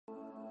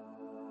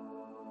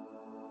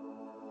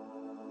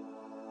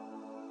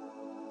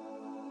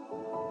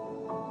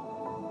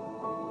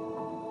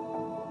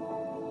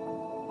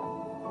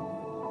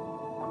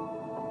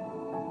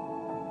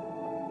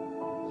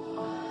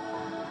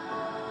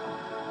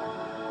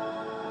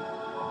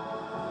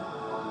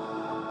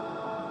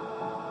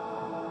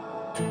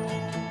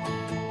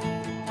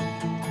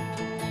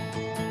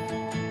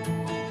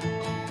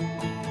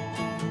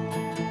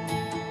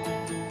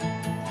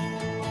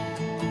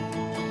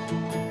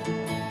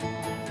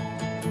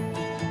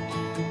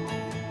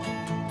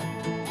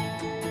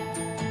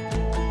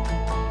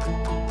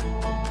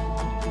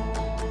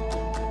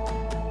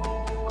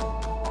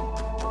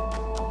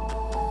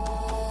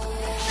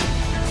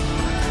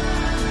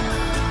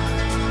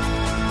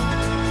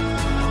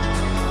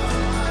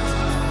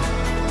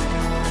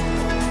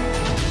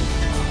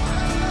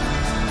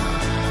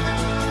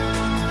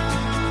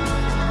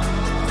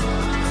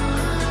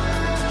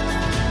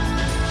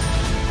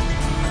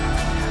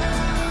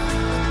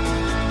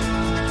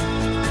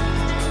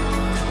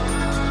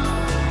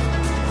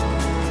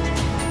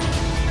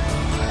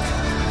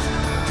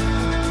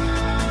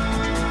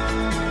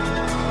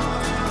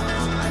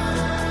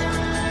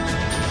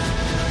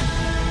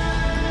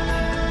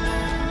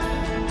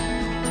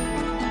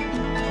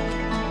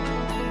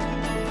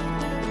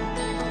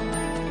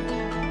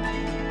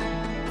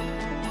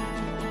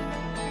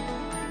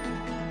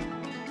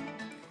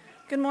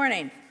Good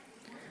morning.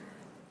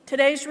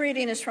 Today's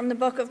reading is from the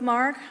book of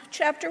Mark,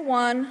 chapter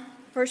 1,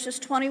 verses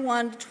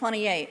 21 to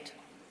 28.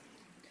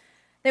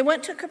 They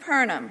went to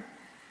Capernaum,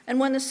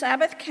 and when the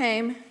Sabbath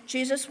came,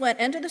 Jesus went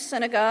into the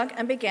synagogue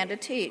and began to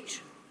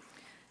teach.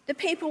 The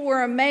people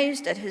were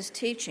amazed at his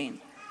teaching,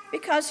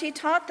 because he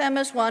taught them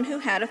as one who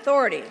had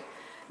authority,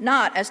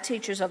 not as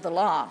teachers of the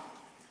law.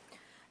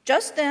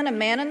 Just then a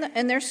man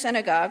in their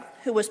synagogue,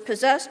 who was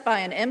possessed by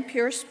an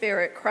impure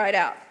spirit, cried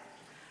out,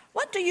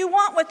 "What do you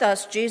want with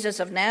us, Jesus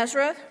of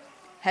Nazareth?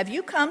 Have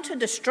you come to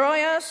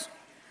destroy us?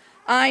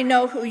 I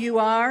know who you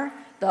are,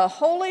 the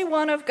Holy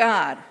One of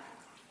God."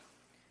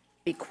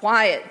 "Be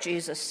quiet,"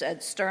 Jesus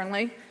said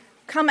sternly.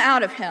 "Come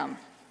out of him."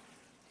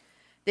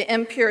 The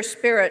impure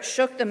spirit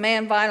shook the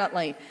man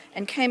violently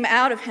and came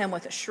out of him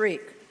with a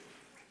shriek.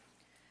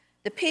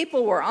 The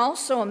people were all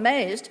so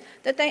amazed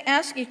that they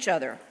asked each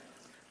other,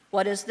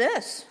 "What is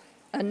this?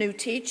 A new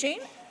teaching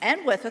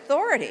and with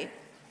authority.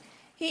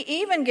 He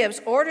even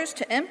gives orders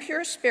to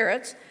impure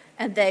spirits,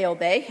 and they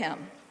obey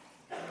him."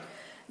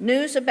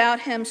 News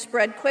about him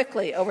spread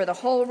quickly over the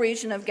whole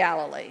region of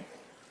Galilee.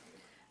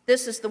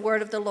 This is the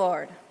word of the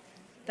Lord.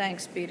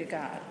 Thanks be to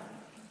God.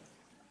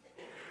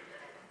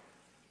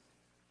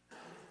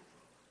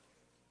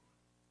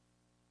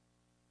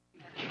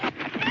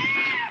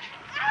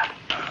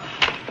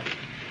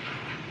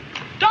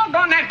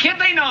 Doggone that kid,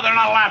 they know they're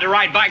not allowed to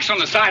ride bikes on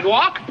the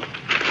sidewalk.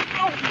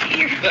 Oh,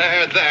 dear.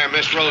 There,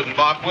 Miss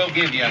Rodenbach, we'll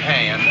give you a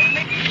hand.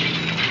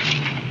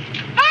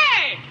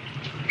 Hey!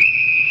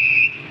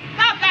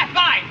 Stop that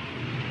bike!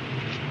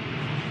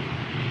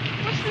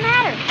 What's the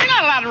matter? You're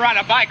not allowed to ride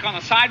a bike on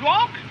the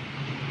sidewalk.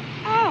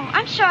 Oh,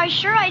 I'm sorry,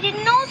 sir. I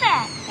didn't know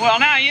that. Well,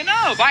 now you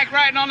know. Bike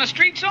riding on the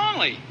streets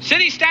only.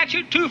 City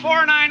Statute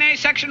 249A,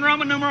 Section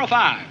Roman numeral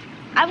 5.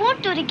 I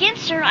won't do it again,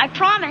 sir. I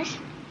promise.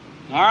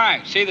 All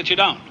right, see that you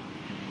don't.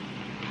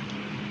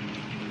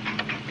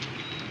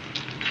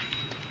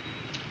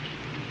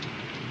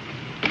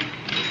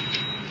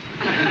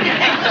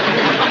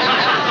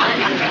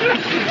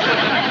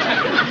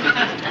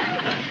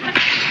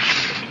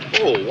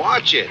 Oh,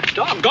 watch it.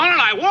 Doggone it,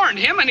 I warned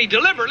him, and he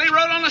deliberately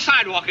rode on the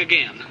sidewalk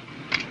again.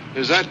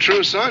 Is that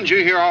true, son? Did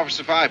you hear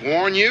Officer Fife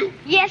warn you?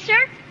 Yes,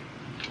 sir.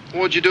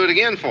 What'd you do it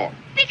again for?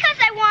 Because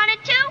I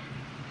wanted to.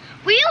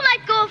 Will you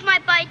let go of my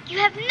bike? You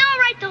have no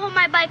right to hold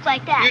my bike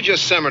like that. You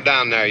just simmer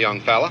down there, young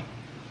fella.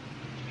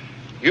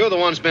 You're the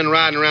one's been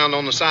riding around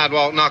on the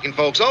sidewalk knocking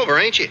folks over,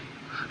 ain't you?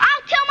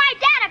 I'll tell my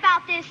dad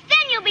about this.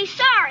 Then you'll be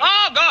sorry.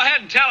 Oh, go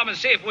ahead and tell him and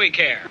see if we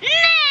care.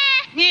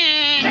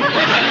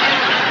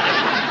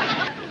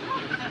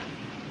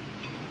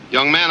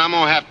 Young man, I'm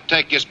going to have to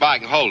take this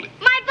bike and hold it.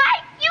 My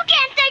bike? You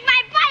can't take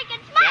my bike.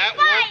 It's my That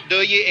bike. won't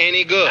do you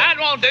any good. That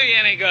won't do you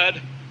any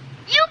good.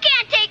 You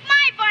can't take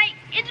my bike.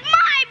 It's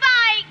my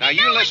bike. Now,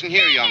 you listen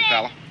here, young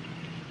fella.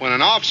 When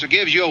an officer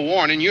gives you a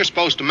warning, you're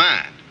supposed to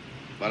mind.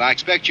 But I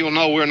expect you'll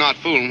know we're not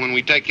fooling when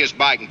we take his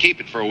bike and keep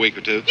it for a week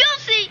or two. You'll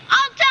see.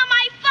 I'll tell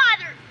my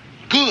father.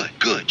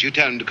 Good. You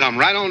tell him to come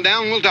right on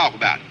down and we'll talk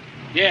about it.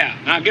 Yeah,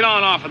 now get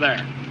on off of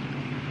there.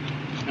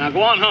 Now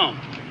go on home.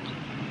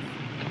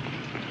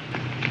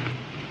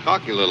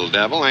 Cocky little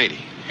devil, ain't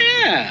he?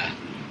 Yeah.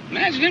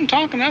 Imagine him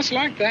talking to us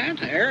like that.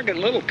 Arrogant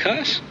little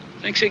cuss.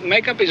 Thinks he can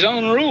make up his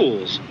own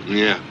rules.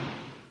 Yeah.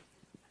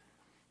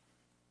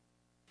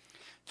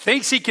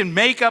 Thinks he can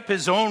make up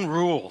his own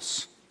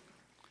rules.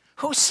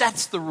 Who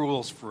sets the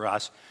rules for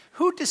us?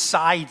 Who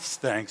decides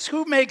things?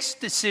 Who makes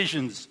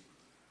decisions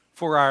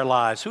for our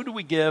lives? Who do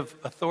we give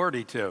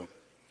authority to?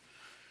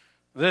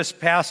 This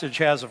passage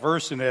has a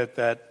verse in it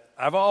that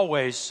I've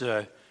always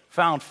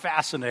found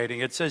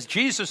fascinating. It says,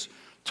 Jesus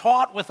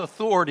taught with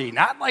authority,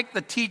 not like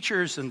the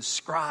teachers and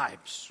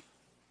scribes.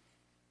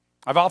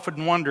 I've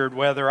often wondered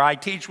whether I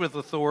teach with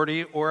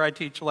authority or I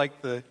teach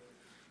like the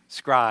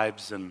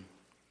scribes and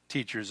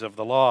teachers of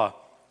the law.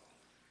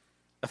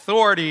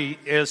 Authority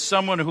is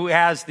someone who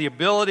has the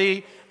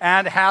ability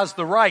and has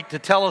the right to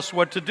tell us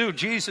what to do.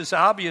 Jesus,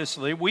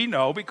 obviously, we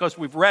know because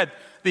we've read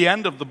the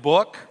end of the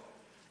book,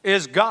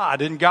 is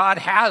God, and God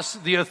has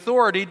the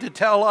authority to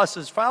tell us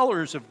as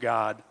followers of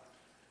God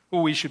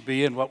who we should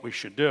be and what we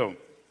should do.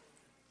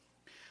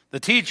 The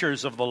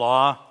teachers of the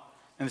law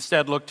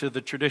instead look to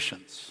the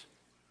traditions.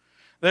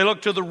 They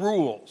look to the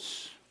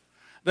rules.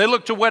 They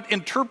look to what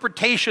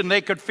interpretation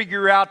they could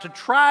figure out to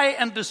try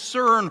and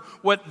discern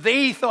what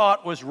they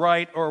thought was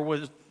right or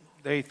what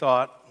they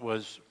thought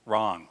was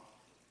wrong.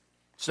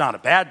 It's not a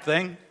bad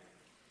thing,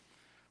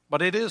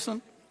 but it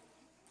isn't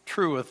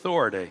true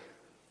authority.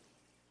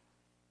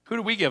 Who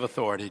do we give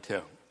authority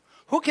to?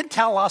 Who can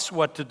tell us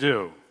what to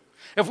do?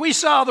 If we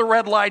saw the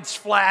red lights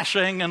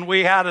flashing and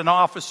we had an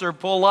officer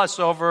pull us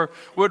over,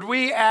 would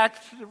we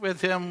act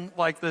with him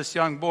like this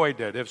young boy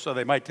did? If so,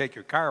 they might take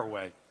your car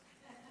away.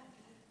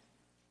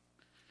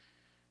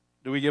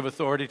 Do we give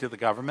authority to the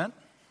government?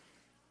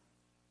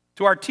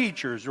 To our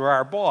teachers or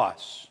our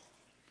boss?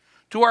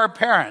 To our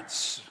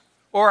parents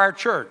or our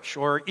church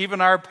or even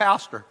our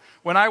pastor?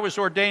 When I was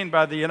ordained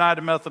by the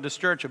United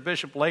Methodist Church, a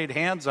bishop laid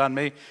hands on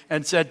me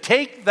and said,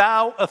 "Take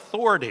thou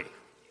authority."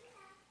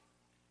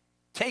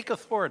 Take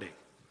authority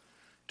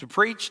to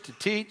preach, to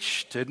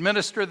teach, to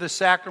administer the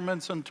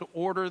sacraments, and to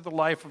order the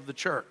life of the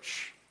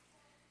church.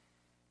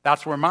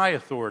 That's where my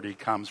authority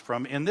comes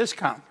from in this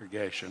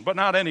congregation, but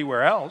not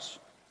anywhere else.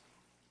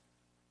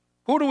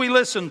 Who do we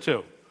listen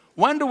to?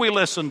 When do we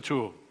listen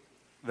to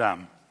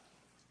them?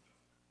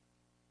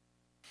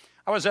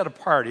 I was at a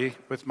party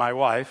with my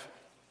wife,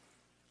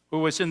 who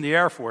was in the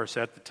Air Force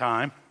at the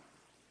time,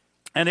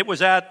 and it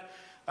was at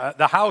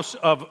the house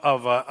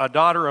of a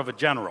daughter of a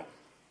general.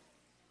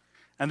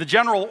 And the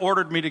general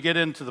ordered me to get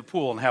into the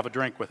pool and have a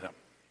drink with him.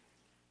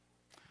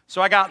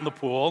 So I got in the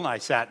pool, and I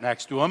sat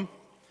next to him,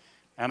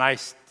 and I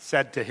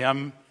said to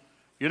him,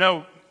 "You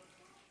know,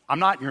 I'm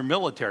not in your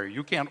military.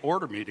 You can't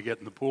order me to get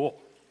in the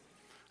pool."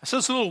 I said,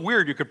 "It's a little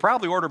weird. You could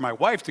probably order my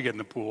wife to get in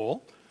the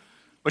pool,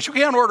 but you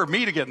can't order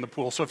me to get in the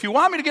pool. So if you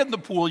want me to get in the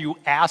pool, you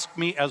ask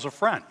me as a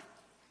friend."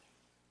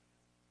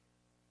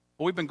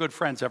 Well, we've been good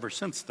friends ever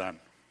since then.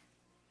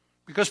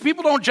 Because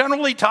people don't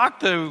generally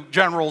talk to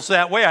generals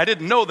that way. I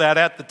didn't know that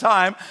at the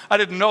time. I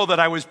didn't know that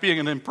I was being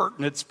an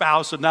impertinent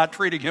spouse and not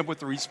treating him with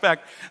the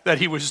respect that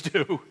he was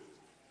due.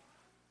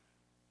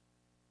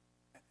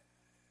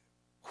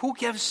 Who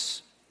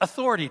gives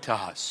authority to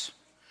us?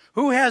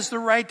 Who has the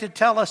right to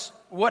tell us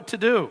what to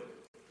do?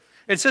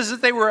 It says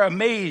that they were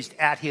amazed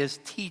at his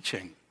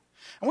teaching.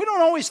 And we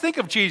don't always think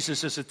of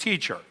Jesus as a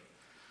teacher.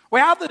 We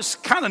have this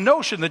kind of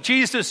notion that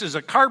Jesus is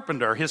a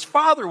carpenter. His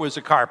father was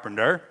a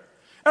carpenter.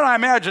 And I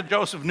imagine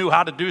Joseph knew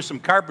how to do some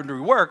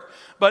carpentry work.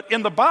 But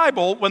in the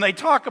Bible, when they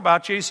talk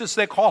about Jesus,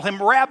 they call him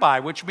rabbi,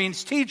 which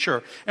means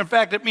teacher. In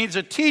fact, it means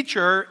a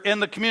teacher in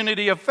the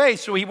community of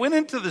faith. So he went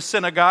into the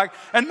synagogue,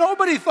 and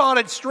nobody thought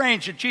it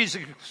strange that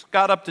Jesus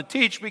got up to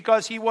teach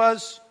because he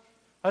was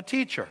a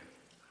teacher.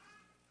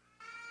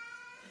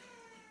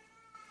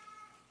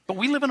 But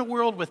we live in a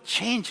world with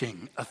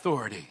changing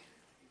authority.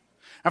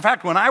 In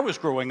fact, when I was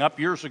growing up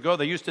years ago,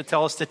 they used to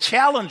tell us to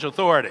challenge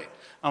authority.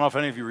 I don't know if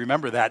any of you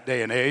remember that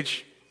day and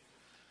age.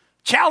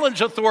 Challenge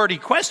authority,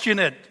 question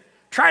it,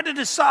 try to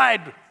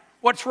decide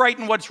what's right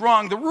and what's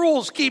wrong. The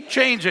rules keep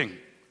changing.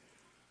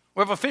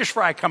 We have a fish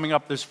fry coming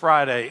up this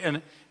Friday,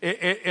 and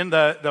in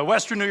the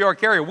Western New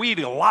York area, we eat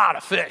a lot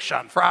of fish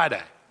on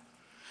Friday.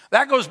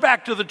 That goes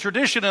back to the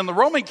tradition in the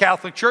Roman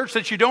Catholic Church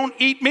that you don't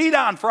eat meat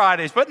on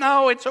Fridays, but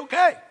now it's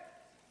okay,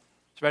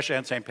 especially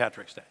on St.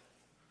 Patrick's Day.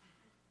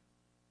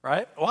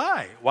 Right?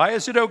 Why? Why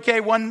is it okay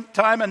one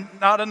time and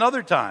not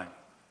another time?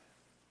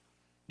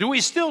 Do we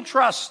still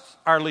trust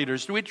our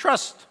leaders? Do we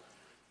trust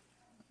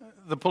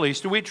the police?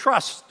 Do we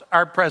trust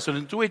our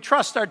president? Do we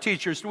trust our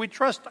teachers? Do we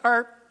trust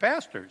our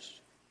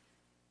pastors?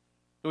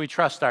 Do we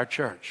trust our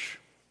church?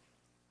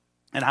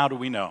 And how do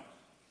we know?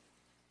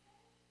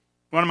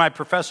 One of my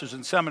professors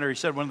in seminary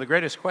said one of the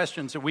greatest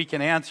questions that we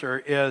can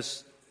answer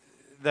is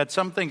that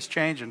some things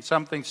change and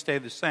some things stay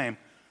the same.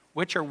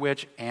 Which are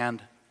which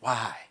and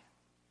why?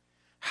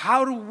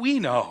 How do we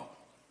know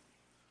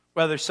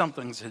whether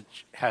something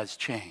has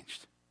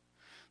changed?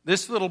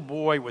 This little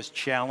boy was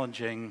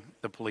challenging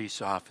the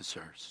police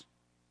officers.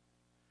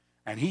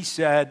 And he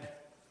said,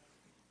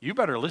 "You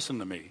better listen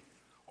to me,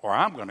 or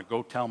I'm going to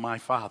go tell my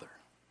father."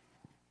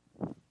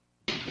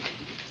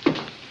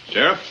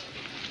 Sheriff?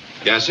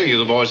 Yes, sir. You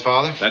the boy's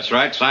father? That's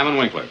right, Simon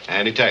Winkler.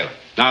 Andy Taylor.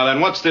 Now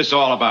then, what's this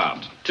all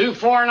about?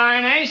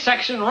 249A,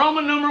 section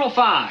Roman numeral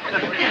 5.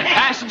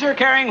 Passenger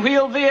carrying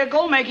wheeled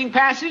vehicle making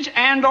passage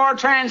and or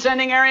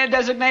transcending area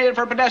designated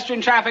for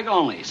pedestrian traffic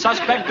only.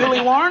 Suspect duly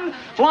warned,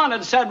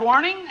 flaunted said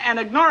warning, and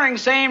ignoring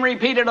same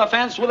repeated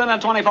offense within a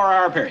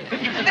 24-hour period.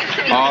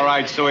 All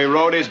right, so he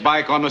rode his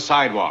bike on the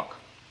sidewalk.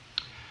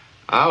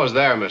 I was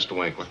there, Mr.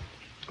 Winkler.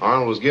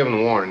 Arnold was given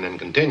a warning and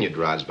continued to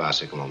ride his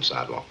bicycle on the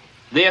sidewalk.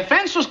 The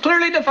offense was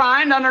clearly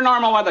defined under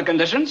normal weather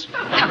conditions. There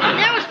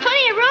was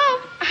plenty of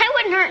room. I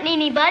wasn't hurting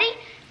anybody.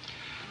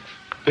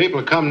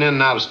 People are coming in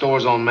and out of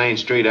stores on Main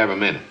Street every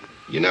minute.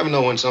 You never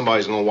know when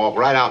somebody's going to walk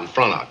right out in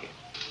front of you.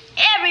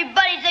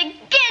 Everybody's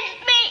against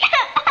me.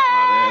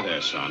 Oh,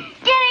 there, son.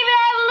 Can't even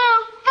have a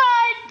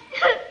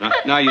little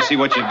fun. Now you see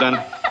what you've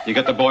done? You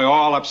got the boy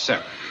all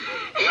upset.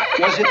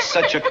 Was it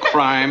such a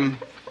crime?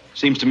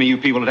 Seems to me you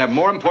people would have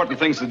more important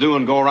things to do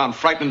than go around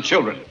frightening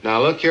children.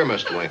 Now, look here,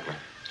 Mr. Winkler.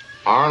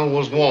 Arnold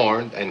was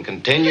warned and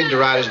continued to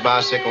ride his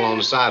bicycle on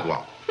the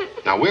sidewalk.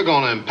 Now, we're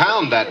going to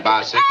impound that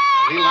bicycle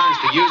until he learns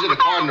to use it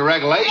according to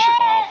regulation.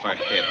 Oh, for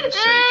heaven's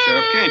sake,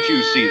 Sheriff, can't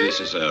you see this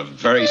is a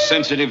very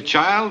sensitive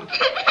child?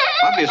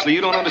 Obviously,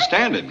 you don't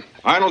understand him.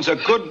 Arnold's a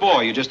good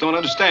boy. You just don't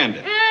understand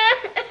him.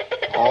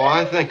 Oh,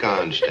 I think I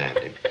understand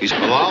him.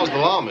 The law's the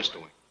law, Mr.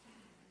 Winkler.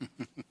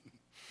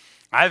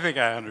 I think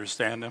I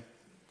understand him.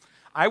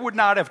 I would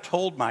not have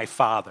told my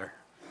father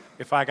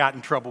if I got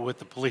in trouble with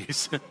the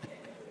police.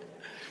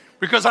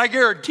 Because I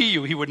guarantee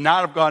you he would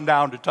not have gone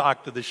down to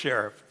talk to the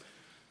sheriff.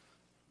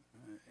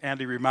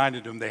 Andy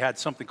reminded him they had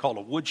something called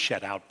a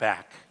woodshed out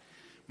back.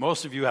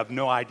 Most of you have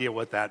no idea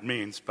what that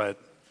means, but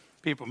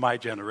people my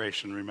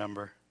generation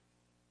remember.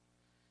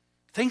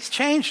 Things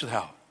change,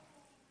 though.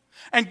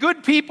 And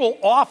good people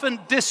often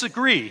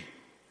disagree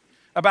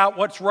about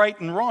what's right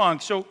and wrong.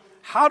 So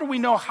how do we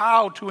know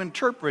how to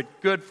interpret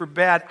good for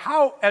bad?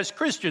 How, as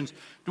Christians,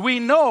 do we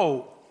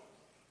know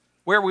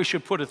where we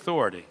should put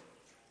authority?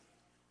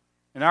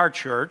 In our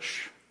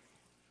church,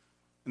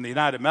 in the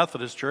United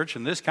Methodist Church,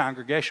 in this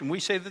congregation, we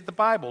say that the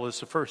Bible is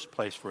the first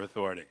place for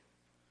authority.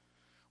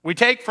 We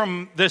take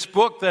from this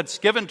book that's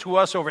given to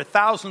us over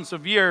thousands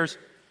of years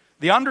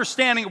the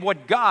understanding of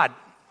what God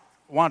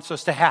wants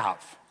us to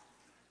have.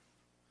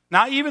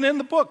 Now, even in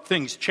the book,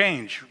 things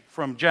change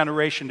from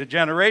generation to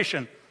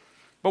generation.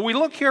 But we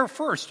look here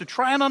first to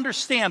try and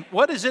understand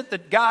what is it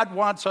that God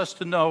wants us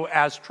to know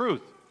as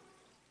truth.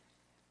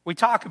 We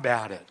talk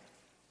about it.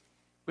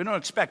 We don't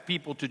expect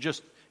people to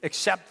just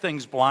accept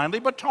things blindly,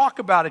 but talk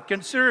about it,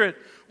 consider it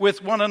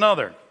with one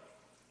another.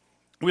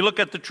 We look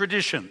at the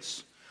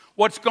traditions,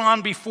 what's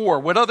gone before,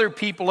 what other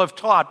people have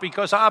taught,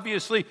 because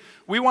obviously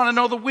we want to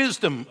know the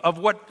wisdom of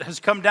what has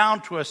come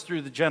down to us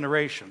through the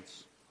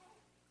generations.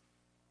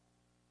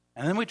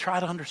 And then we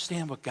try to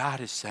understand what God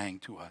is saying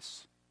to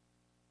us.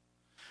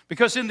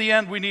 Because in the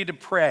end, we need to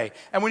pray.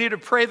 And we need to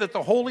pray that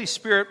the Holy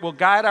Spirit will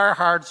guide our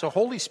hearts, the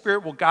Holy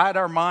Spirit will guide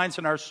our minds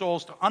and our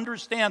souls to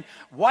understand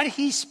what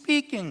He's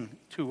speaking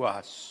to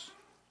us.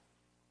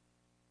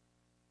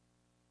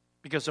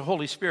 Because the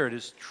Holy Spirit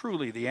is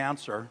truly the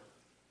answer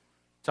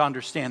to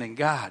understanding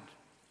God.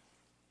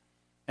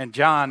 And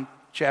John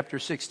chapter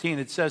 16,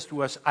 it says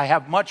to us, I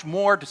have much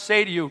more to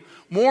say to you,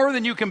 more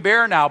than you can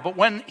bear now. But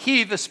when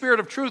He, the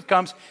Spirit of truth,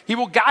 comes, He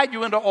will guide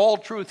you into all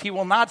truth. He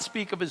will not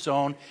speak of His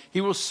own.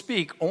 He will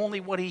speak only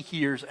what He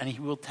hears, and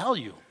He will tell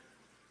you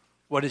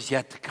what is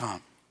yet to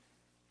come.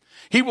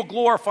 He will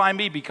glorify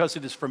me, because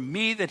it is from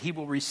me that He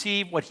will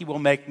receive what He will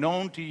make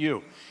known to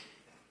you.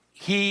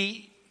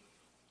 He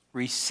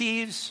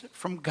receives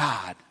from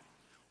God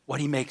what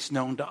He makes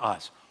known to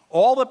us.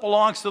 All that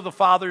belongs to the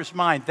Father's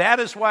mind. That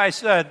is why I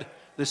said,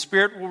 the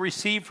Spirit will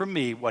receive from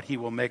me what He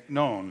will make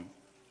known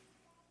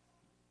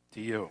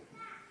to you.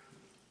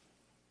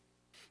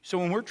 So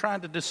when we're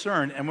trying to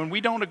discern, and when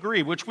we don't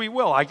agree, which we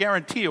will, I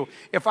guarantee you,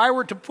 if I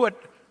were to put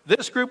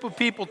this group of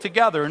people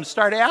together and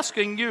start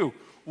asking you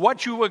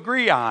what you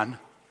agree on,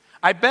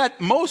 I bet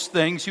most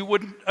things you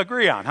wouldn't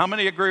agree on. How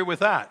many agree with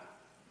that?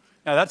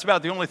 Now, that's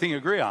about the only thing you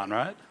agree on,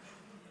 right?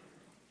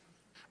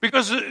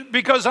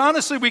 Because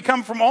honestly, we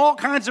come from all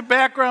kinds of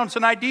backgrounds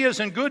and ideas,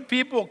 and good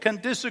people can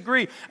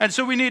disagree. And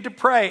so we need to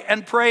pray,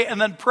 and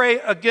then pray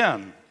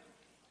again.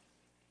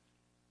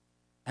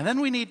 And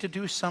then we need to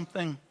do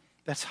something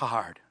that's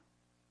hard.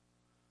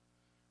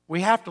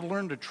 We have to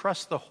learn to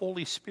trust the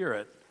Holy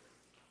Spirit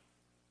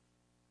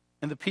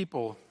and the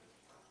people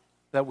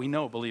that we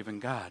know believe in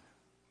God.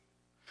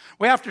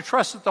 We have to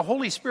trust that the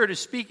Holy Spirit is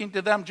speaking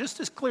to them just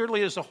as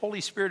clearly as the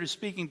Holy Spirit is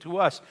speaking to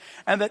us,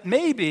 and that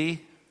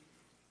maybe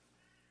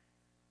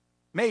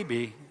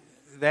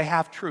they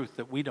have truth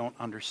that we don't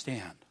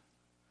understand.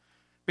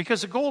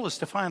 Because the goal is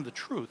to find the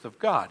truth of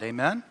God,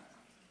 amen?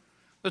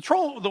 The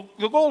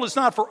goal is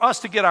not for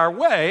us to get our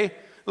way.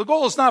 The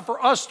goal is not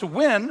for us to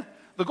win.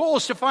 The goal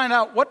is to find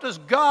out, what does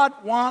God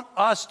want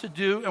us to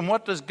do, and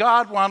what does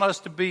God want us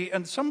to be?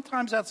 And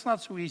sometimes that's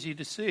not so easy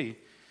to see.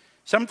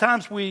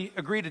 Sometimes we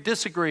agree to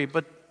disagree,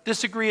 but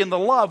disagree in the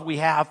love we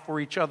have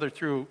for each other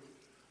through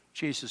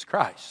Jesus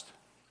Christ.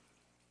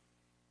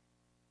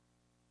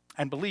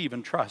 And believe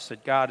and trust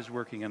that God is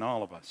working in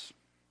all of us.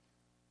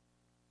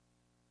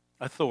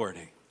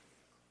 Authority.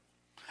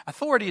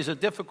 Authority is a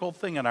difficult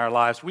thing in our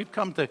lives. We've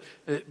come to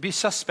be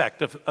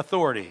suspect of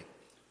authority.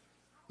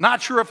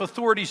 Not sure if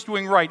authority is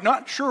doing right.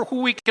 Not sure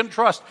who we can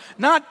trust.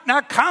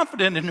 Not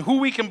confident in who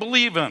we can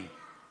believe in.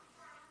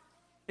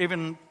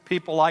 Even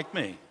people like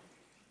me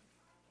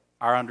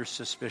are under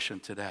suspicion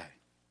today.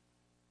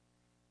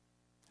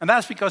 And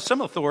that's because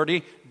some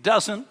authority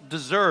doesn't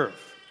deserve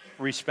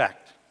respect.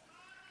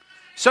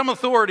 Some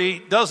authority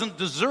doesn't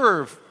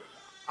deserve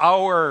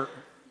our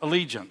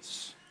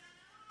allegiance.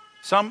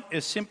 Some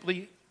is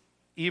simply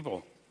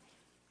evil.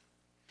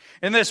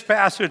 In this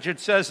passage, it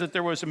says that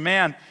there was a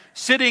man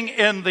sitting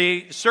in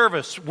the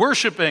service,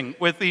 worshiping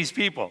with these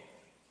people,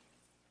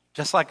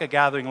 just like a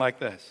gathering like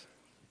this.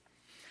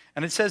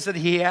 And it says that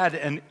he had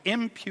an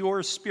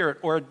impure spirit,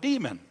 or a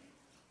demon,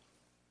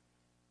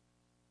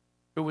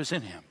 who was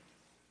in him.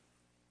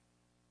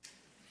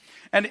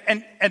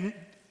 And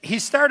he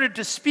started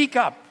to speak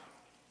up.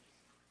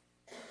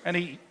 And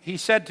he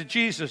said to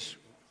Jesus,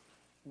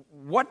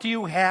 "What do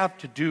you have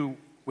to do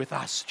with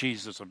us,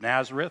 Jesus of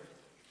Nazareth?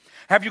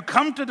 Have you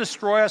come to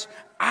destroy us?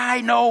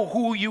 I know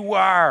who you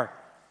are,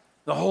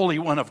 the Holy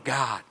One of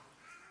God."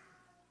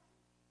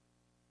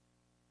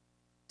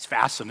 It's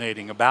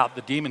fascinating about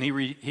the demon.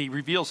 He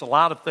reveals a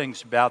lot of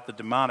things about the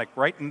demonic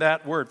right in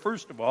that word.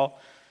 First of all,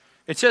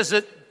 it says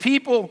that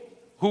people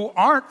who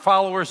aren't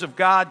followers of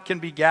God can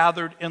be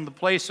gathered in the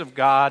place of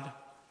God.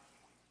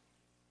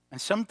 And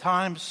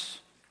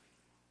sometimes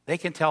they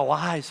can tell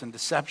lies and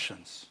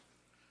deceptions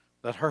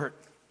that hurt.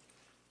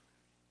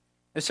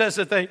 It says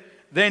that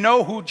they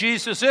know who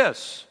Jesus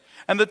is,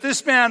 and that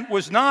this man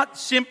was not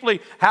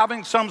simply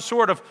having some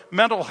sort of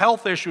mental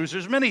health issues.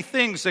 There's many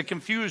things that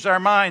confuse our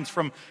minds,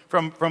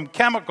 from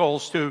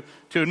chemicals to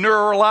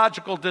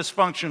neurological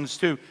dysfunctions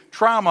to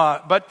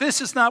trauma. But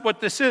this is not what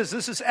this is.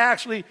 This is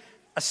actually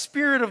a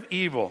spirit of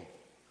evil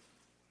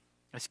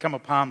has come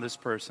upon this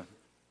person,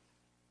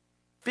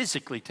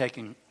 physically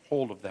taking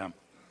hold of them.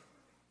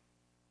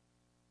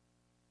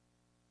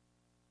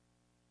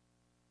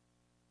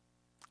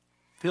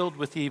 Filled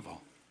with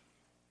evil.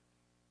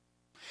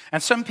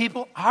 And some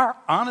people are,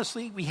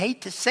 honestly, we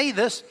hate to say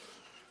this,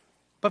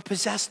 but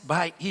possessed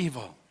by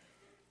evil.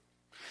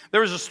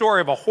 There was a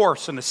story of a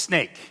horse and a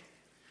snake.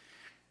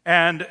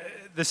 And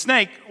the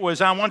snake was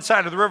on one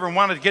side of the river and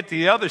wanted to get to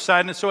the other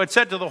side. And so it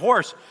said to the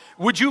horse,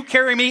 "Would you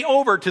carry me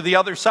over to the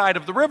other side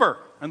of the river?"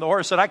 And the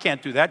horse said, "I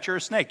can't do that. You're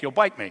a snake. You'll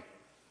bite me."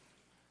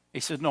 He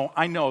said, "No,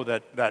 I know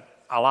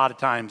that a lot of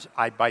times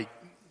I bite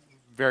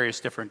various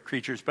different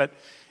creatures, but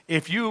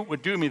if you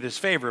would do me this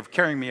favor of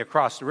carrying me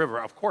across the river,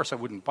 of course I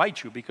wouldn't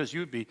bite you, because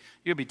you'd be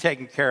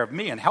taking care of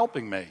me and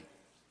helping me."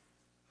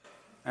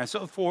 And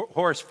so the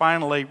horse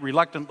finally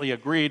reluctantly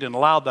agreed and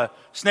allowed the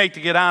snake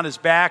to get on his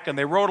back, and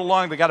they rode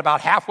along. They got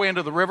about halfway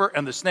into the river,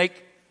 and the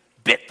snake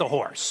bit the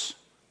horse.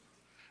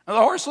 And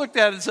the horse looked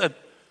at it and said,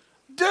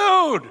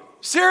 "Dude,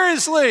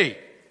 seriously,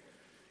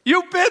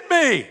 you bit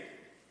me."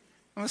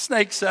 And the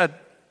snake said,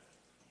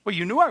 "Well,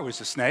 you knew I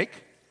was a snake.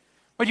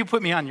 Why'd you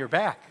put me on your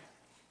back?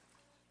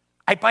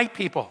 I bite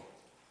people.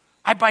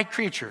 I bite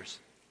creatures.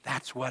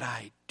 That's what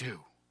I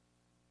do."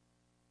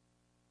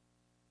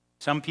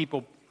 Some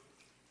people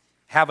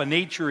have a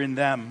nature in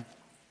them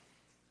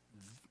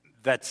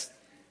that's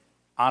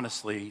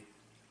honestly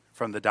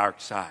from the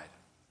dark side.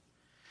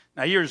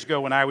 Now, years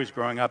ago when I was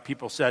growing up,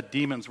 people said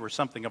demons were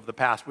something of the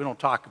past. We don't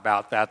talk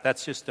about that.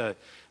 That's just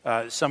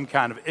some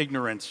kind of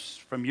ignorance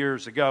from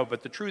years ago.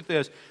 But the truth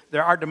is,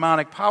 there are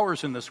demonic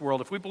powers in this world.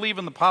 If we believe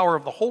in the power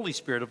of the Holy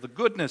Spirit, of the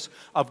goodness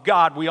of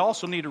God, we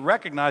also need to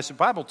recognize the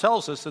Bible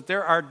tells us that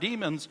there are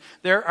demons,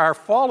 there are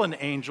fallen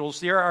angels,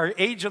 there are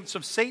agents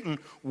of Satan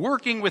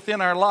working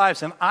within our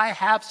lives. And I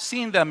have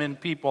seen them in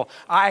people.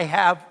 I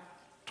have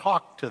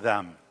talked to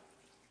them.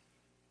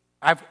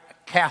 I've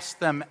cast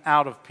them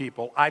out of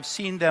people. I've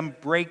seen them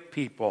break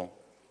people.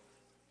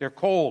 They're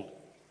cold,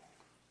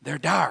 they're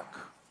dark,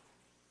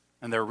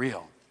 and they're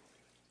real.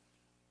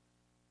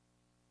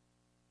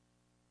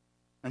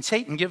 And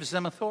Satan gives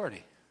them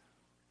authority.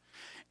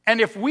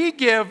 And if we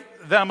give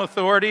them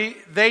authority,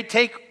 they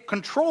take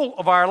control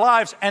of our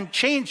lives and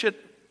change it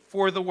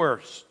for the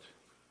worst.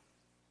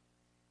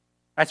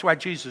 That's why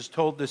Jesus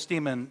told this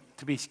demon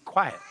to be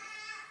quiet.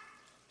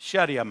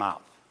 Shut your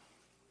mouth.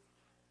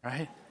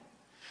 Right?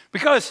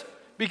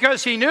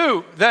 Because he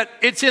knew that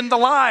it's in the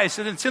lies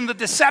and it's in the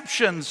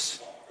deceptions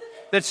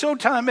that so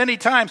many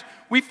times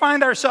we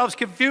find ourselves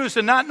confused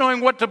and not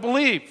knowing what to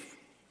believe.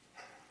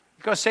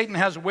 Because Satan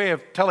has a way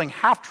of telling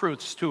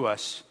half-truths to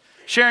us,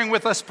 sharing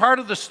with us part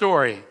of the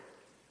story,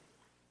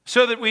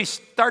 so that we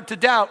start to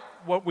doubt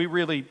what we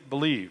really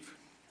believe.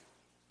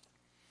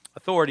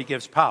 Authority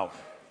gives power.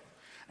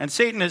 And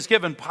Satan has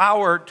given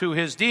power to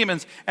his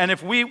demons, and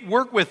if we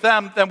work with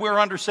them, then we're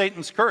under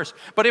Satan's curse.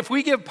 But if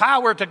we give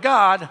power to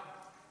God,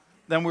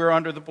 then we're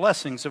under the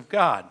blessings of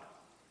God.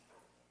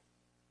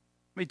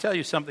 Let me tell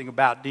you something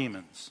about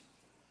demons.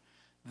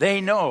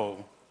 They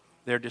know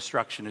their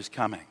destruction is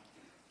coming.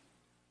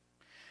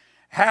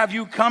 Have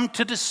you come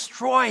to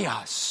destroy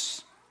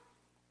us?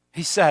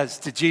 He says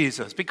to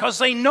Jesus, because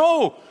they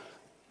know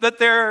that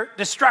their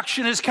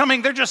destruction is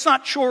coming. They're just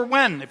not sure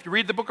when. If you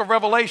read the book of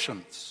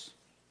Revelations,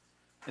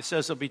 it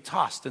says they'll be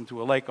tossed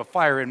into a lake of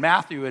fire. In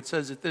Matthew, it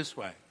says it this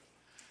way.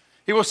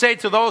 He will say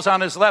to those on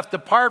his left,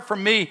 "Depart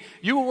from me,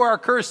 you who are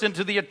cursed,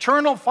 into the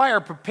eternal fire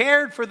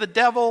prepared for the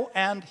devil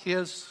and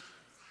his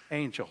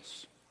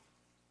angels."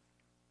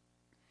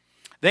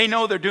 They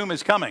know their doom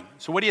is coming.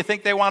 So what do you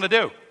think they want to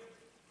do?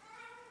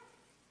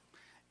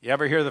 You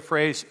ever hear the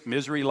phrase,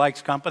 misery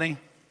likes company?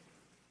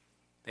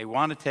 They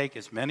want to take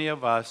as many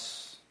of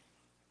us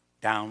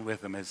down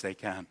with them as they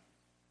can.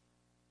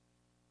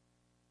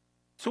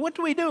 So what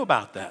do we do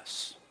about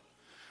this?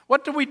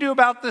 What do we do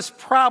about this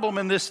problem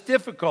and this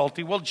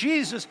difficulty? Well,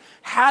 Jesus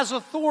has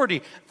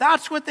authority.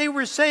 That's what they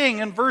were saying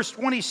in verse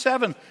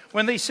 27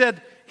 when they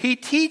said, he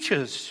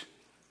teaches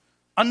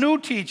a new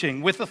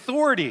teaching with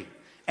authority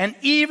and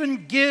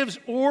even gives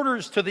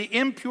orders to the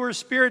impure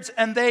spirits,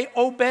 and they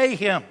obey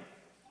him.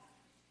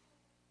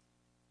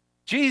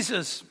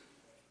 Jesus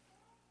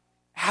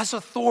has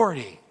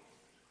authority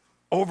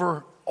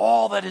over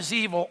all that is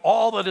evil,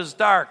 all that is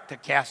dark, to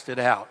cast it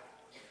out.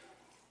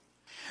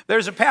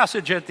 There's a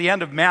passage at the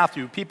end of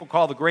Matthew people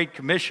call the Great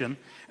Commission,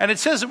 and it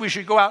says that we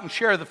should go out and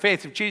share the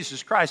faith of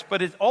Jesus Christ,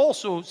 but it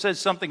also says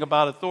something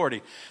about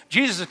authority.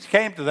 Jesus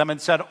came to them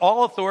and said,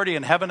 all authority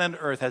in heaven and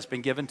earth has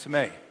been given to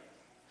me.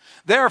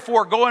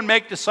 Therefore, go and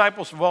make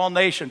disciples of all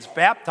nations,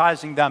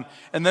 baptizing them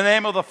in the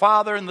name of the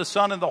Father and the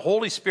Son and the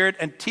Holy Spirit,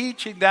 and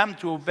teaching them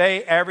to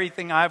obey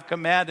everything I've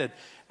commanded.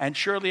 And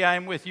surely I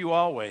am with you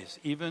always,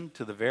 even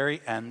to the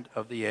very end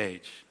of the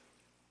age.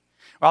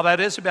 While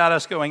that is about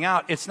us going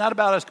out, it's not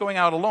about us going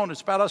out alone.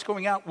 It's about us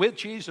going out with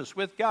Jesus,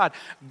 with God.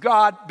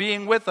 God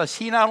being with us.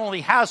 He not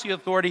only has the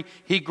authority,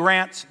 he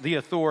grants the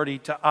authority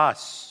to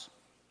us.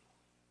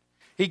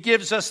 He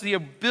gives us the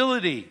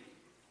ability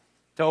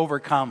to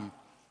overcome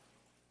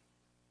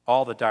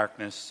all the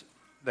darkness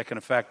that can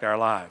affect our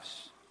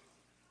lives.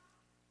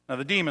 Now,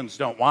 the demons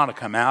don't want to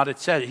come out.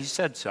 He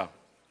said so.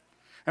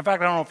 In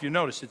fact, I don't know if you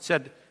noticed, it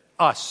said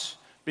us,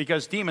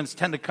 because demons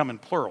tend to come in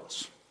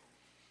plurals.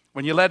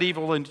 When you let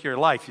evil into your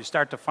life, you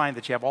start to find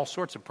that you have all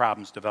sorts of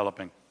problems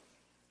developing.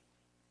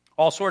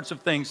 All sorts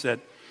of things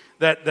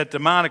that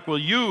demonic will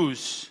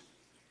use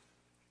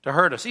to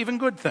hurt us, even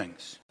good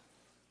things.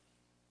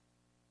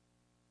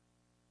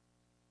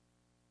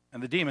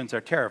 And the demons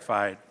are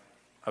terrified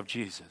of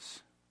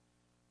Jesus.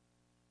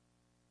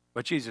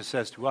 But Jesus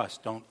says to us,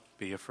 don't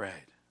be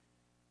afraid.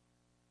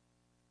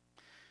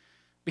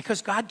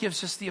 Because God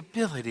gives us the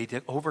ability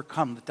to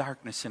overcome the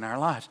darkness in our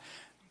lives.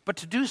 But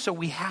to do so,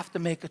 we have to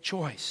make a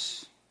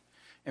choice.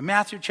 In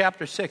Matthew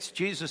chapter 6,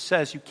 Jesus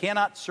says, you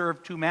cannot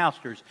serve two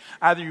masters.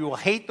 Either you will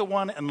hate the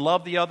one and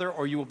love the other,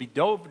 or you will be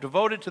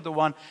devoted to the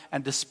one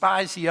and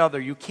despise the other.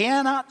 You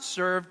cannot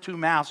serve two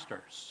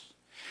masters.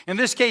 In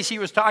this case, he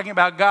was talking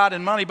about God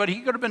and money, but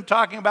he could have been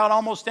talking about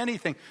almost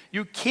anything.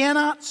 You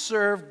cannot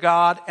serve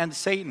God and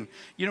Satan.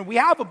 You know, we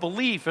have a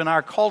belief in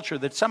our culture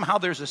that somehow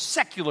there's a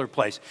secular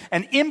place,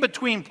 an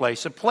in-between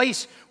place, a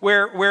place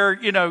where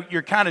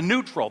you're kind of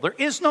neutral. There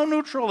is no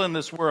neutral in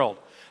this world.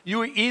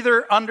 You are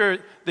either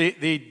under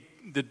the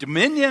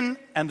dominion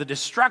and the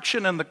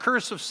destruction and the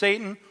curse of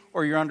Satan,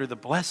 or you're under the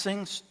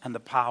blessings and the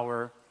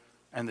power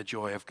and the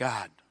joy of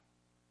God.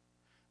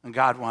 And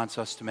God wants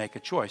us to make a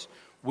choice.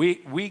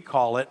 We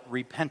call it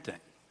repenting,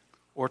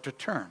 or to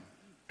turn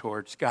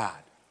towards God.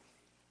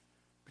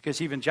 Because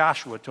even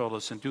Joshua told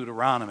us in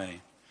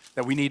Deuteronomy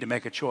that we need to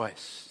make a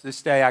choice.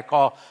 This day I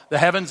call the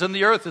heavens and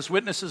the earth as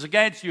witnesses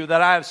against you,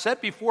 that I have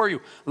set before you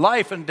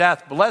life and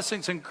death,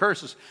 blessings and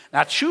curses.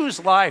 Now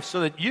choose life so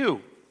that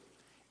you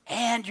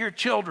and your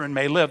children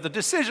may live. The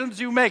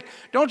decisions you make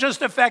don't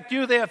just affect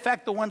you, they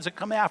affect the ones that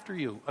come after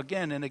you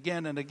again and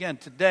again and again.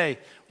 Today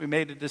we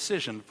made a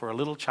decision for a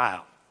little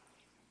child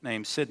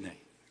named Sydney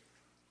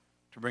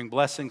to bring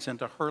blessings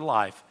into her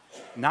life,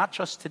 not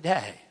just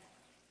today,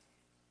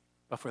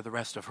 but for the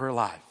rest of her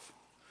life.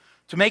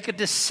 To make a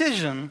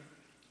decision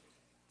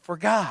for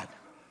God.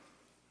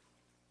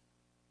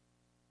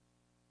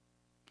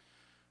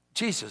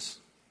 Jesus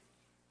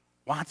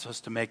wants us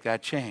to make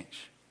that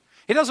change.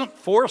 He doesn't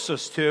force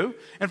us to.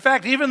 In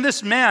fact, even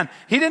this man,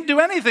 he didn't do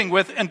anything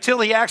with until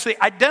he actually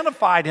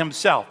identified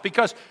himself.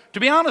 Because,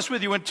 to be honest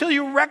with you, until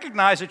you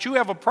recognize that you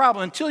have a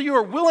problem, until you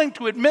are willing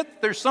to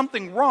admit there's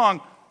something wrong,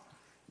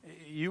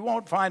 you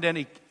won't find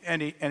any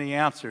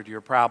answer to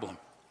your problem.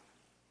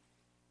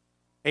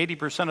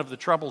 80% of the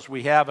troubles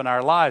we have in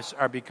our lives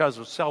are because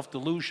of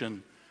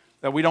self-delusion,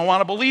 that we don't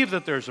want to believe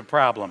that there's a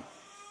problem.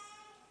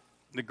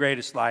 The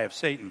greatest lie of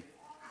Satan.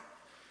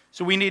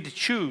 So we need to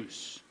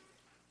choose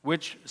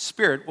which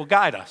spirit will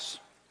guide us.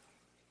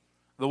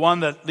 The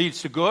one that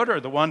leads to good, or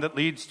the one that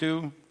leads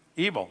to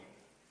evil.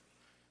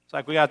 It's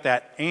like we got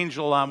that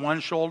angel on one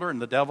shoulder and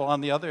the devil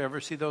on the other.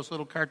 Ever see those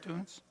little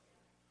cartoons?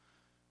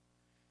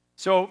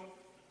 So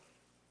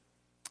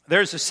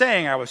there's a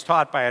saying I was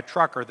taught by a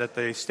trucker that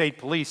the state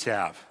police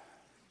have.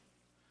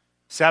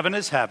 7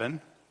 is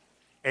heaven,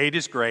 8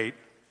 is great,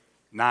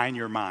 9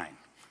 you're mine.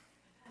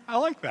 I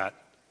like that.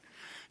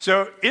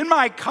 So in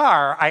my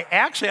car, I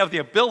actually have the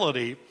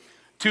ability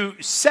to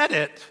set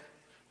it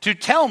to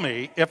tell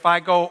me if I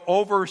go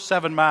over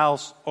 7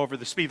 miles over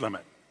the speed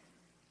limit.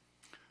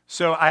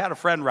 So I had a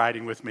friend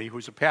riding with me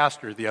who's a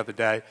pastor the other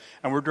day,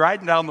 and we're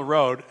driving down the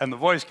road, and the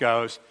voice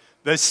goes,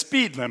 the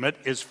speed limit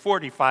is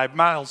 45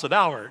 miles an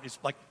hour. He's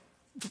like,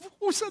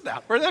 who said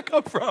that? Where'd that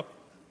come from?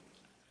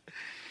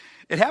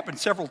 It happened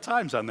several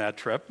times on that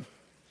trip.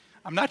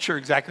 I'm not sure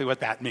exactly what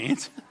that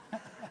means.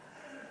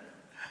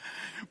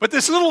 But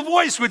this little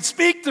voice would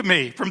speak to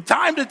me from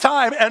time to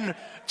time and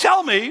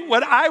tell me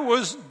when I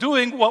was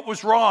doing what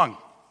was wrong.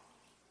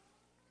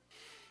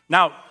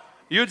 Now,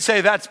 You'd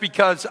say that's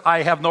because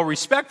I have no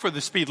respect for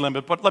the speed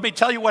limit, but let me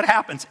tell you what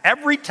happens.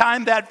 Every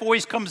time that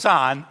voice comes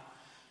on,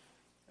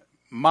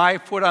 my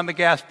foot on the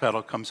gas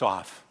pedal comes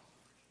off.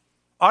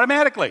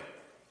 Automatically.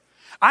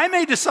 I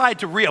may decide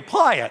to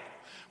reapply it,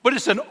 but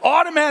it's an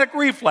automatic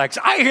reflex.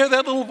 I hear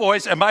that little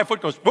voice and my foot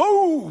goes,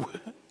 whoa!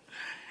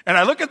 And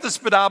I look at the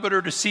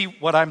speedometer to see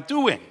what I'm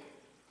doing.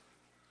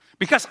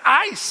 Because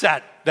I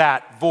set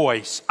that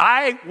voice.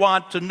 I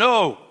want to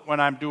know when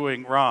I'm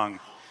doing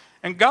wrong.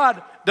 And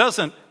God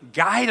doesn't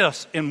guide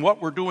us in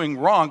what we're doing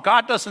wrong.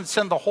 God doesn't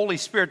send the Holy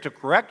Spirit to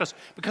correct us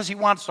because he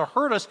wants to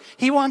hurt us.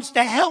 He wants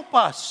to help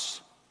us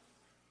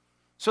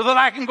so that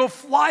I can go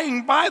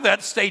flying by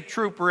that state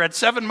trooper at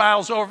 7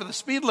 miles over the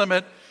speed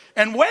limit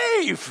and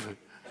wave.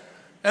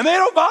 And they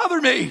don't bother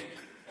me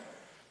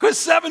because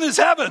 7 is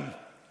heaven.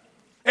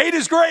 8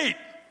 is great.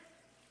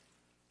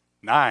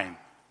 9,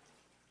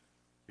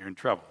 you're in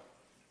trouble.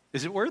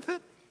 Is it worth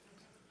it?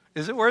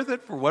 Is it worth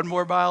it for 1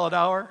 more mile an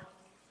hour?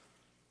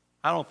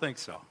 I don't think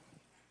so.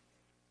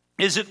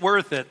 Is it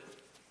worth it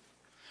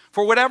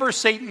for whatever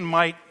Satan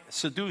might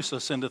seduce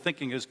us into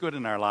thinking is good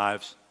in our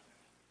lives,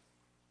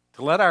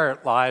 to let our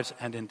lives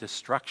end in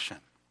destruction?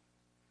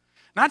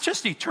 Not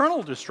just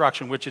eternal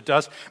destruction, which it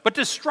does, but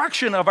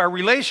destruction of our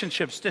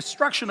relationships,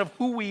 destruction of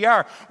who we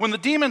are. When the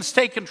demons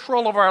take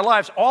control of our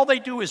lives, all they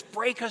do is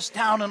break us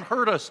down and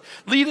hurt us,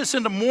 lead us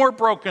into more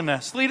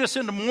brokenness, lead us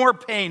into more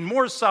pain,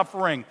 more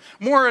suffering,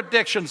 more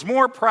addictions,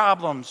 more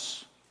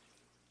problems.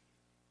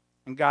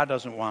 And God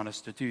doesn't want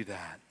us to do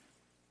that.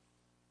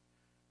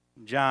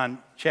 John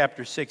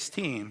chapter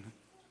 16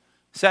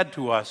 said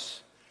to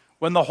us,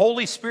 when the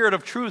Holy Spirit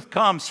of truth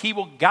comes, he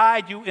will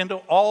guide you into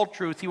all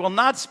truth. He will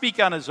not speak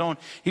on his own.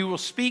 He will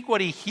speak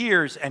what he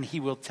hears, and he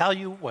will tell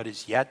you what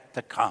is yet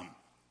to come.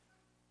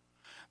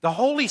 The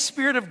Holy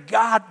Spirit of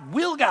God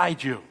will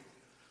guide you,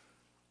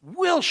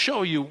 will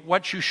show you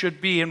what you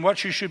should be and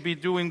what you should be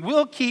doing,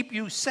 will keep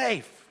you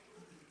safe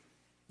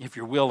if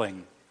you're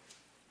willing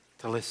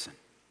to listen.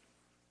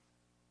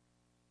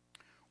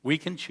 We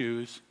can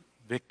choose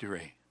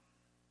victory.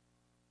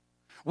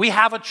 We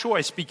have a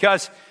choice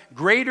because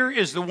greater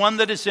is the one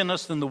that is in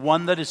us than the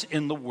one that is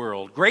in the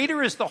world.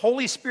 Greater is the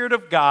Holy Spirit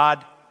of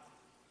God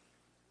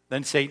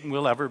than Satan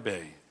will ever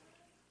be.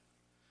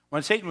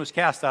 When Satan was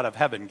cast out of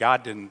heaven,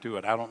 God didn't do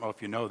it. I don't know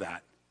if you know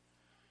that.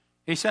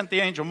 He sent the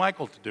angel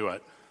Michael to do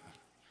it.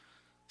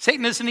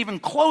 Satan isn't even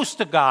close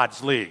to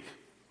God's league.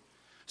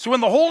 So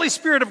when the Holy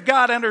Spirit of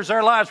God enters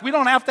our lives, we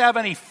don't have to have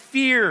any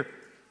fear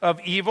of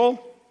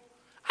evil.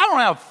 I don't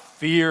have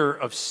fear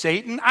of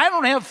Satan. I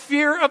don't have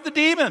fear of the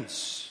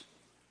demons.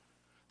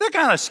 They're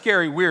kind of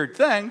scary, weird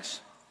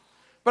things.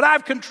 But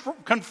I've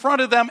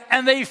confronted them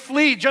and they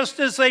flee just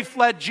as they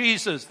fled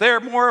Jesus. They're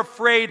more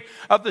afraid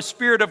of the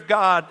Spirit of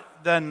God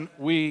than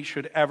we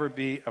should ever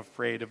be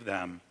afraid of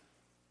them.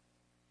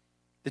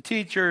 The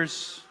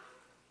teachers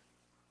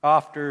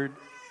offered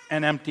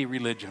an empty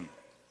religion.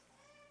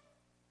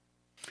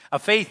 A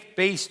faith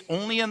based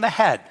only in the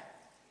head,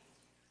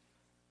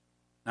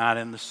 not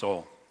in the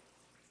soul.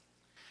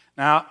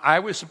 Now, I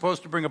was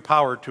supposed to bring a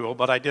power tool,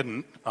 but I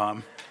didn't.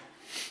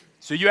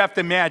 So you have to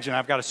imagine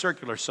I've got a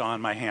circular saw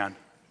in my hand.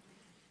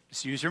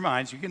 Just use your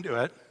minds. You can do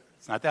it.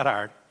 It's not that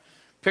hard.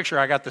 Picture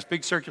I got this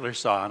big circular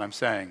saw, and I'm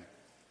saying,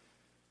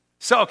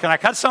 so can I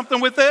cut something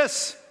with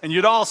this? And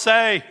you'd all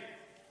say,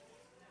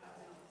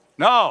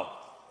 no.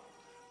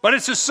 But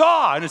it's a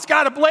saw, and it's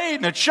got a blade,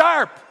 and it's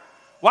sharp.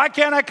 Why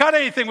can't I cut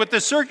anything with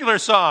this circular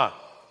saw?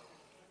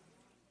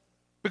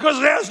 Because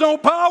it has no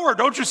power.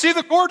 Don't you see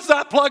the cord's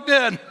not plugged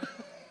in?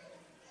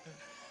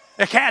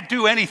 It can't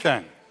do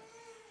anything.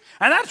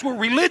 And that's what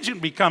religion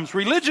becomes.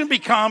 Religion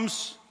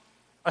becomes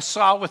a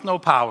saw with no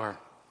power.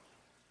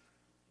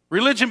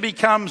 Religion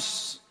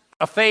becomes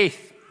a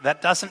faith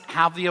that doesn't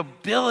have the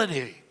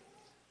ability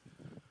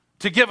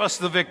to give us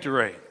the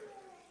victory.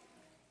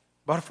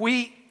 But if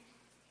we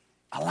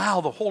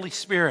allow the Holy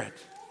Spirit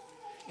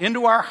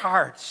into our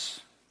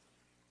hearts,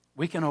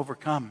 we can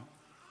overcome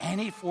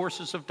any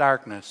forces of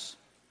darkness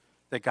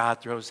that God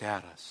throws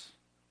at us.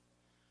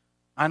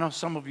 I know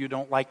some of you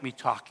don't like me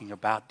talking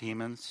about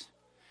demons.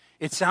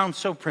 It sounds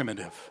so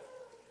primitive.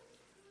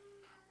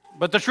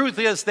 But the truth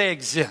is they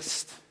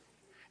exist.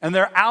 And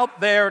they're out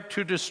there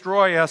to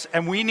destroy us.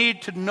 And we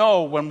need to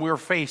know when we're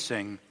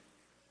facing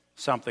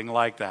something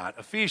like that.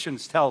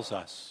 Ephesians tells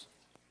us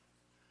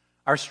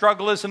our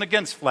struggle isn't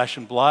against flesh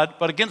and blood,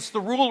 but against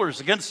the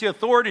rulers, against the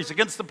authorities,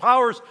 against the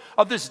powers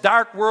of this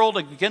dark world,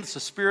 against the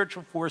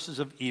spiritual forces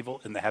of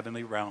evil in the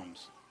heavenly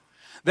realms.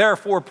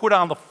 Therefore, put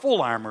on the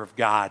full armor of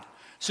God,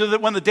 so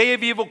that when the day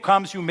of evil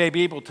comes, you may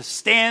be able to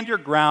stand your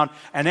ground,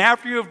 and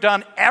after you have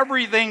done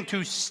everything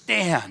to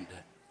stand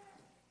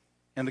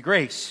in the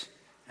grace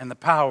and the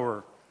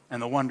power and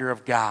the wonder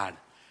of God.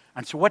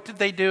 And so what did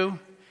they do?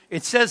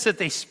 It says that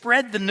they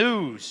spread the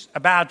news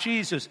about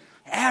Jesus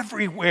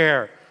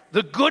everywhere.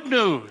 The good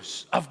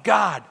news of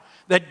God,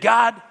 that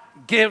God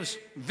gives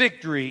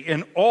victory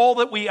in all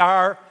that we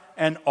are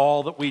and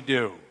all that we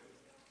do.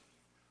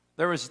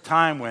 There was a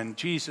time when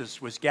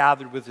Jesus was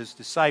gathered with his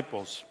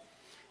disciples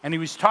And he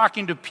was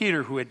talking to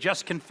Peter, who had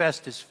just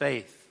confessed his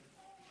faith.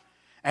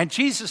 And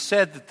Jesus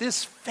said that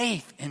this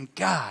faith in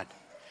God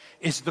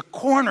is the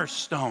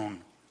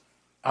cornerstone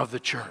of the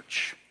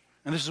church.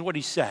 And this is what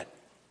he said.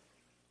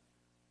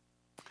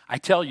 I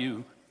tell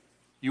you,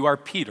 you are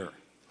Peter,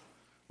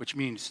 which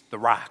means the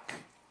rock.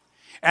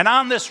 And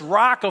on this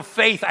rock of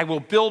faith I will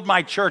build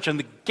my church, and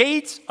the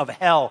gates of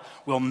hell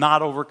will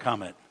not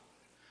overcome it.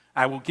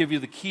 I will give you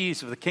the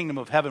keys of the kingdom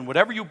of heaven.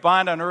 Whatever you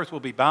bind on earth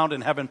will be bound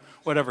in heaven.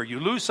 Whatever you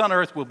loose on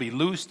earth will be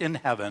loosed in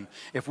heaven.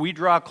 If we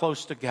draw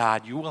close to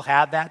God, you will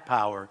have that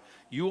power.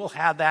 You will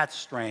have that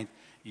strength.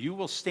 You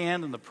will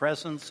stand in the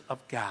presence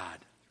of God.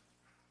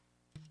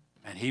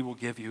 And he will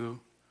give you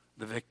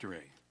the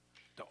victory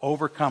to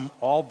overcome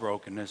all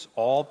brokenness,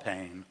 all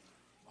pain,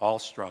 all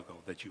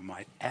struggle that you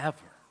might ever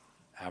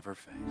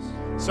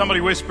face.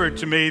 Somebody whispered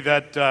to me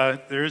that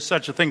there is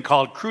such a thing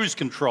called cruise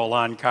control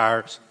on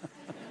cars.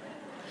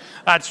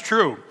 That's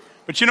true.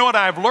 But you know what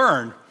I've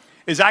learned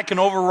is I can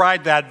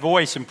override that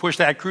voice and push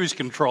that cruise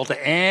control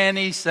to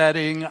any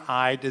setting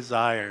I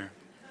desire.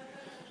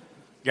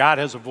 God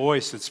has a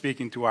voice that's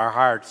speaking to our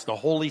hearts, the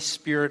Holy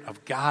Spirit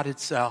of God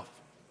itself.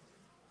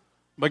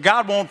 But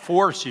God won't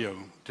force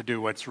you to do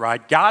what's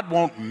right. God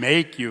won't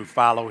make you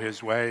follow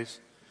his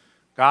ways.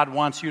 God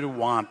wants you to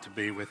want to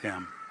be with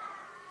him.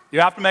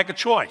 You have to make a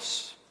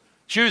choice.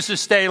 Choose to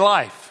stay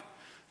life.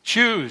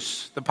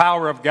 Choose the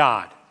power of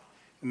God.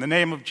 In the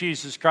name of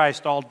Jesus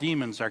Christ, all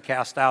demons are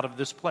cast out of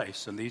this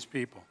place and these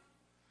people.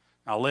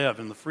 Now live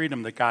in the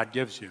freedom that God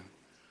gives you.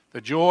 The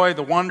joy,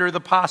 the wonder,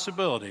 the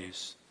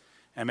possibilities.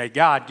 And may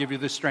God give you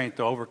the strength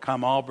to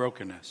overcome all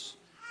brokenness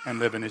and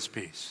live in his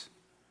peace.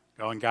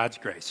 Go in God's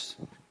grace.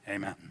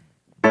 Amen.